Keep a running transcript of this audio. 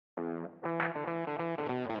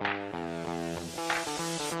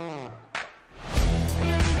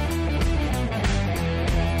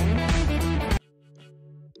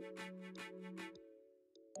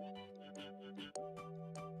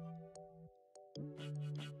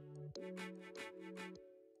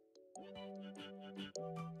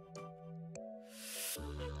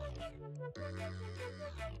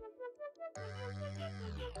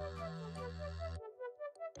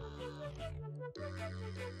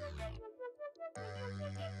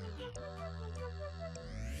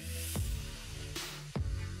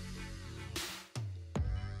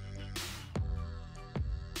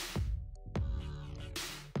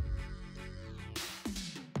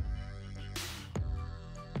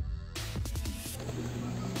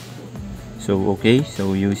So okay,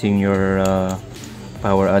 so using your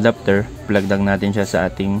power adapter, plug lang natin siya sa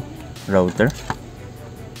ating router.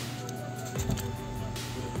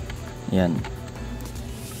 Yan.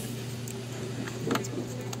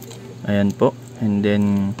 Ayan po. And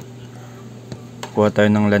then kuha tayo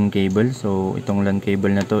ng LAN cable. So itong LAN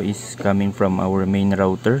cable na to is coming from our main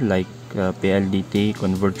router like PLDT,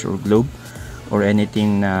 Converge or Globe or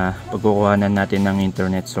anything na pagkukuhanan natin ng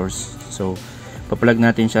internet source. So pa-plug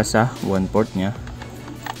natin siya sa one port niya.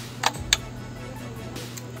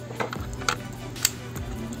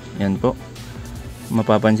 Yan po.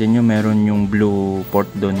 Mapapansin nyo meron yung blue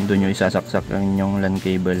port doon nyo isasaksak ang inyong LAN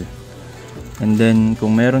cable. And then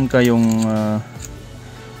kung meron kayong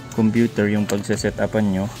computer yung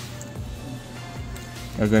pagse-setupan nyo,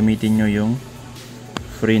 gagamitin nyo yung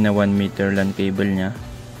free na 1 meter LAN cable nya.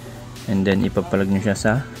 And then ipapalag nyo siya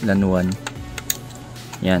sa LAN 1.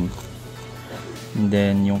 Yan. And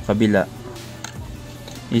then yung kabila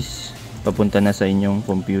is papunta na sa inyong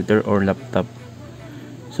computer or laptop.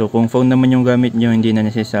 So kung phone naman yung gamit nyo, hindi na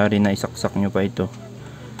necessary na isaksak nyo pa ito.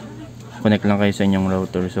 Connect lang kayo sa inyong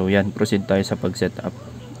router. So yan, proceed tayo sa pag-setup.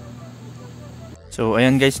 So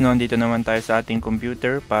ayan guys, no, dito naman tayo sa ating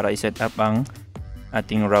computer para i-set up ang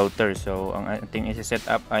ating router. So ang ating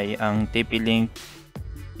i-set up ay ang TP-Link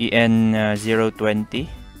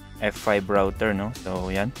En0-F5 Router, no.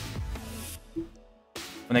 So yan.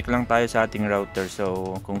 Connect lang tayo sa ating router.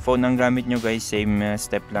 So kung phone ang gamit nyo guys, same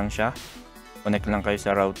step lang siya. Connect lang kayo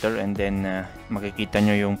sa router and then makikita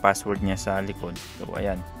nyo yung password niya sa likod. So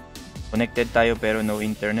ayan, connected tayo pero no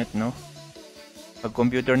internet, no. Pag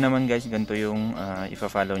computer naman guys, ganito yung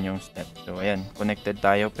ifa-follow nyo yung step. So ayan, connected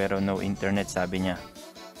tayo pero no internet sabi niya.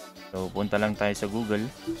 So punta lang tayo sa Google.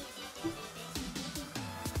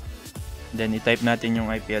 Then i-type natin yung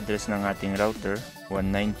IP address ng ating router,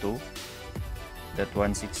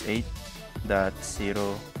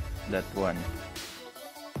 192.168.0.1.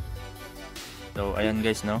 So ayan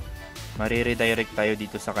guys, no, mariredirect tayo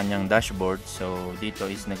dito sa kanyang dashboard. So dito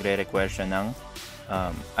is nagre-require siya ng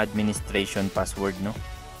administration password, no.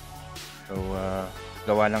 So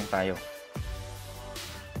gawa lang tayo.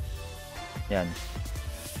 Yan.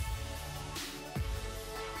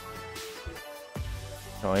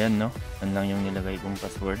 So ayan, no, yan lang yung nilagay kong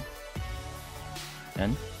password.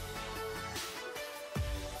 Yan.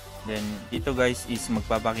 Then dito guys is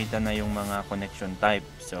magpapakita na yung mga connection type.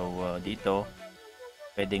 So dito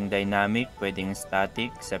pwedeng dynamic, pwedeng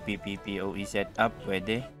static, sa PPPoE setup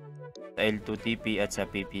pwede, sa L2TP at sa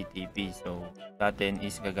PPTP. So sa atin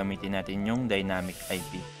is gagamitin natin yung dynamic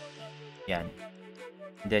IP. Yan.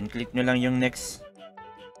 Then click nyo lang yung next.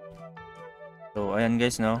 So ayan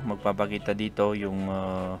guys, no, magpapakita dito yung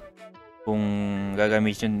kung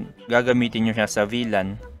gagamitin nyo siya sa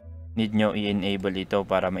VLAN, need nyo i-enable ito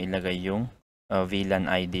para mailagay yung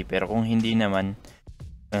VLAN ID. Pero kung hindi naman,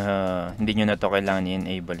 hindi nyo na to kailangan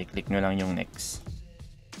i-enable. I-click nyo lang yung next.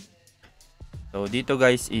 So dito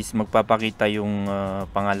guys is magpapakita yung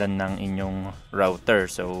pangalan ng inyong router.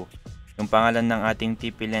 So yung pangalan ng ating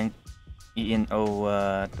TP-Link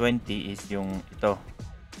Eno20 is yung ito,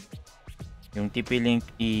 yung TP-Link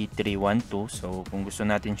E312. So kung gusto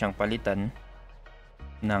natin siyang palitan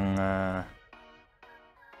ng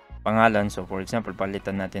pangalan, so for example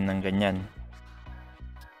palitan natin ng ganyan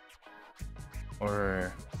or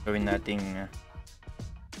gawin nating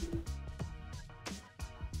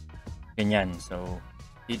ganyan. So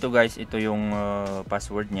dito guys, ito yung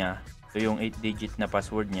password niya. Ito yung 8-digit na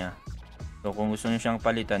password niya. So kung gusto nyo siyang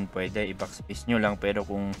palitan, pwede i-backspace nyo lang, pero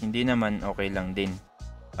kung hindi naman, okay lang din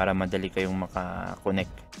para madali kayong makakonect.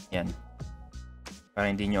 Yan, para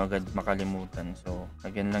hindi nyo agad makalimutan. So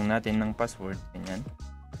lagyan lang natin ng password, ganyan.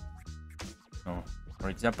 So,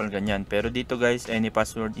 for example ganyan, pero dito guys any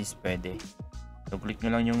password is pwede. So click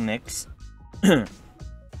nyo lang yung next.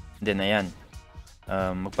 Then ayan,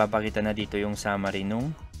 magpapakita na dito yung summary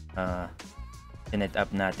nung sinet up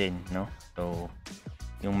natin, no. So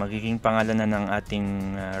yung magiging pangalan na ng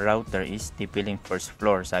ating router is TP-Link first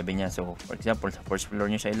floor, sabi niya. So for example sa first floor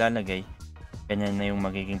nyo siya ilalagay, ganyan na yung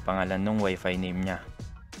magiging pangalan ng Wi-Fi name niya.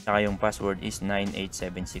 Saka yung password is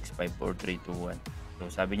 987654321.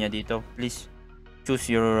 So sabi niya dito, please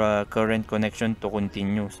choose your current connection to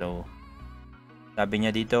continue. So sabi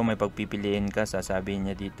niya dito may pagpipiliin ka, sasabihin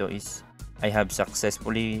niya dito is I have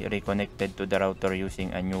successfully reconnected to the router using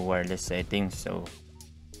a new wireless settings. So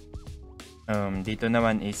dito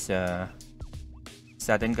naman is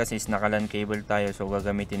sa atin kasi is naka Lan cable tayo, so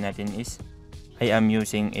gagamitin natin is I am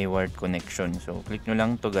using a wired connection. So click nyo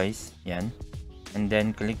lang to guys, yan, and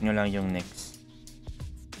then click nyo lang yung next.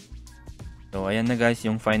 So ayan na guys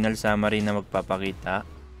yung final summary na magpapakita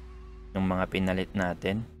ng mga pinalit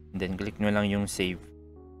natin, and then click nyo lang yung save.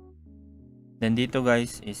 Then dito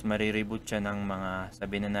guys is marireboot siya ng mga,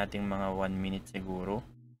 sabihin na natin mga 1 minute siguro.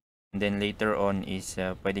 And then later on is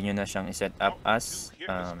pwede nyo na siyang iset up as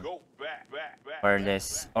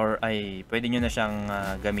wireless, or ay pwede nyo na siyang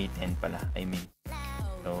gamitin pala, I mean.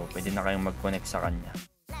 So pwede na kayong mag-connect sa kanya.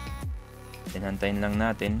 Then hantayin lang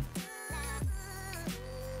natin.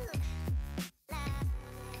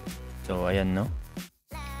 So ayan, no,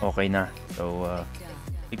 okay na. So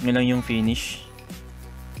click nyo lang yung finish.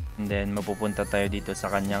 And then mapupunta tayo dito sa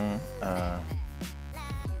kanyang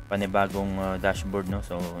panibagong dashboard, no.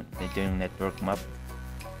 So dito yung network map.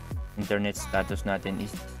 Internet status natin is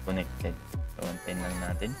connected. So antayin lang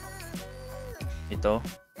natin ito.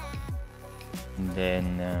 And then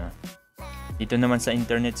dito naman sa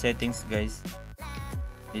internet settings guys,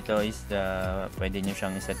 dito is pwede nyo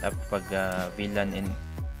siyang set up pag VLAN and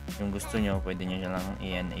yung gusto nyo, pwede nyo lang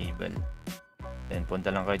i-enable. Then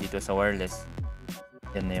punta lang kayo dito sa wireless.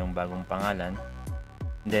 Yan na yung bagong pangalan.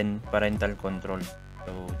 Then parental controls.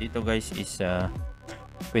 So dito guys is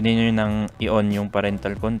pwede nyo nang i-on yung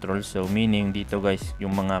parental control. So meaning dito guys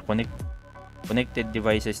yung mga connected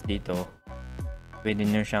devices dito, pwede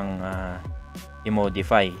nyo siyang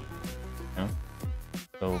i-modify, no?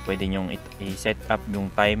 So pwede nyo i-set up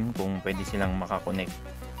yung time kung pwede silang makakonect.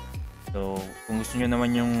 So kung gusto nyo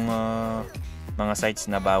naman yung mga sites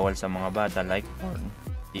na bawal sa mga bata like porn,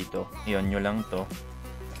 dito i-on nyo lang to.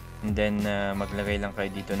 And then maglagay lang kayo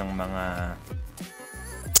dito ng mga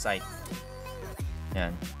site.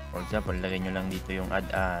 Yan. For example, lagay nyo lang dito yung add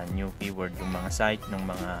a new keyword, yung mga site ng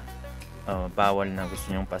mga bawal na gusto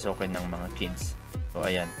nyong pasokin ng mga kids. So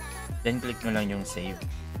ayan. Then click nyo lang yung save.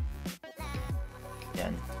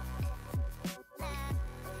 Yan.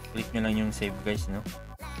 Click nyo lang yung save guys, no.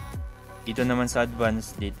 Dito naman sa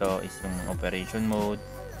advanced, dito is yung operation mode.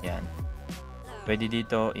 Yan. Pwede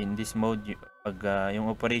dito in this mode, pag yung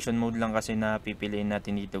operation mode lang kasi na pipiliin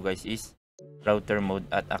natin dito guys is router mode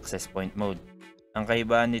at access point mode. Ang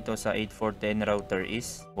kaibahan dito sa 8410 router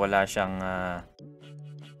is wala siyang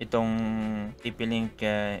itong TP-Link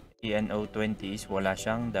ENO20 is wala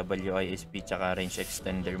siyang WISP tsaka range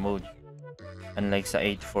extender mode. Unlike sa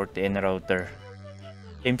 8410 router,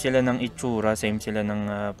 same sila ng itsura, same sila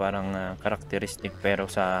ng parang characteristic, pero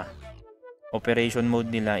sa operation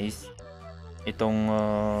mode nila is itong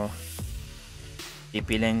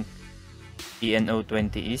TP-Link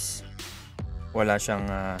ENO20 is wala siyang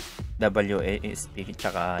WASP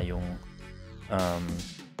tsaka yung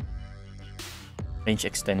range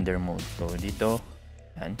extender mode. So dito,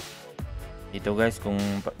 yan. Dito guys, kung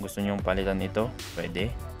gusto nyo palitan ito,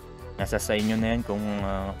 pwede. Nasa sa inyo na yan kung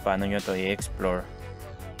paano nyo to i-explore.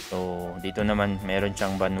 So dito naman meron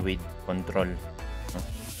siyang bandwidth control, no?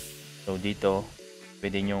 So dito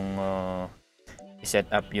pwede nyong i-set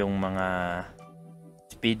up yung mga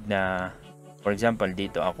speed na, for example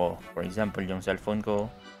dito ako, for example yung cellphone ko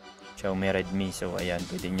Xiaomi Redmi. So ayan,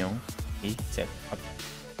 pwede nyong i-set up.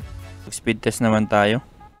 Speed test naman tayo.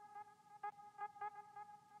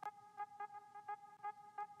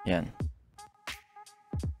 Yan.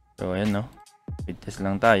 So ayan, no, speed test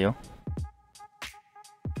lang tayo.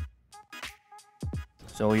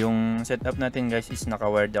 So yung setup natin guys is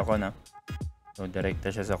naka-wired ako na. So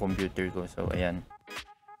direkta siya sa computer ko. So ayan,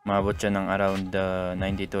 maabot siya ng around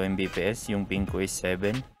 92 Mbps. Yung ping ko is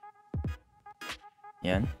 7.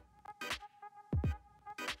 Yan.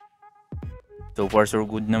 So far so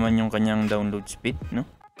good naman yung kanyang download speed, no?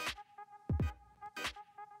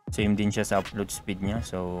 Same din siya sa upload speed niya.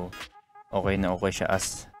 So okay na okay siya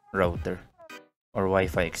as router or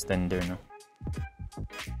Wi-Fi extender, no?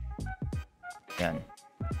 Yan.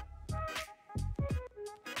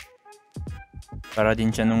 Para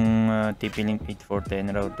din siya nung TP-Link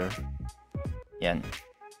 8410 router. Yan.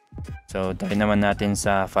 So try naman natin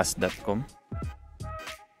sa fast.com.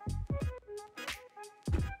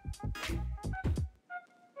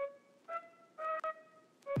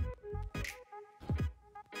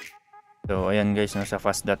 So ayan guys, no, sa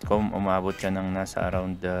fast.com umabot siya ng nasa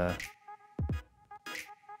around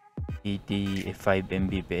 85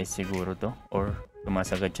 Mbps siguro to, or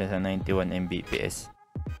sumasagad siya sa 91 Mbps.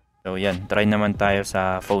 So yan, try naman tayo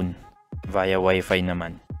sa phone via Wi-Fi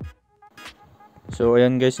naman. So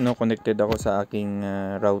ayan guys, no, connected ako sa aking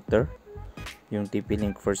router. Yung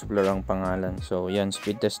TP-Link first floor ang pangalan. So yan,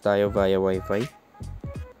 speed test tayo via Wi-Fi.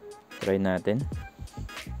 Try natin.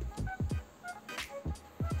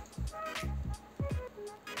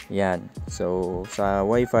 Yan. So sa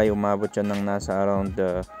Wi-Fi umabot siya ng nasa around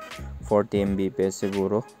 40 Mbps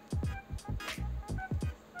siguro.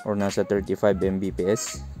 Or nasa 35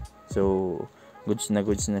 Mbps. So goods na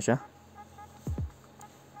siya.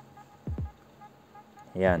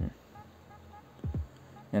 Yan.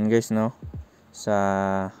 Yan guys, no. Sa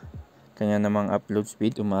kanya namang upload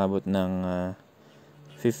speed umabot ng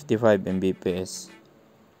 55 Mbps.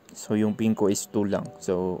 So yung ping ko is 2 lang.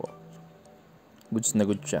 So goods na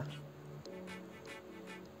good siya.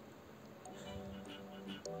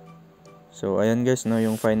 So ayan guys, no,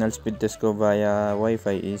 yung final speed test ko via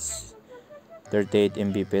Wi-Fi is 38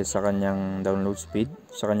 Mbps sa kanyang download speed.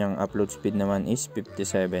 Sa kanyang upload speed naman is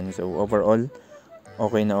 57. So overall,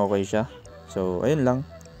 okay na okay siya. So ayun lang.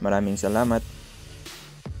 Maraming salamat.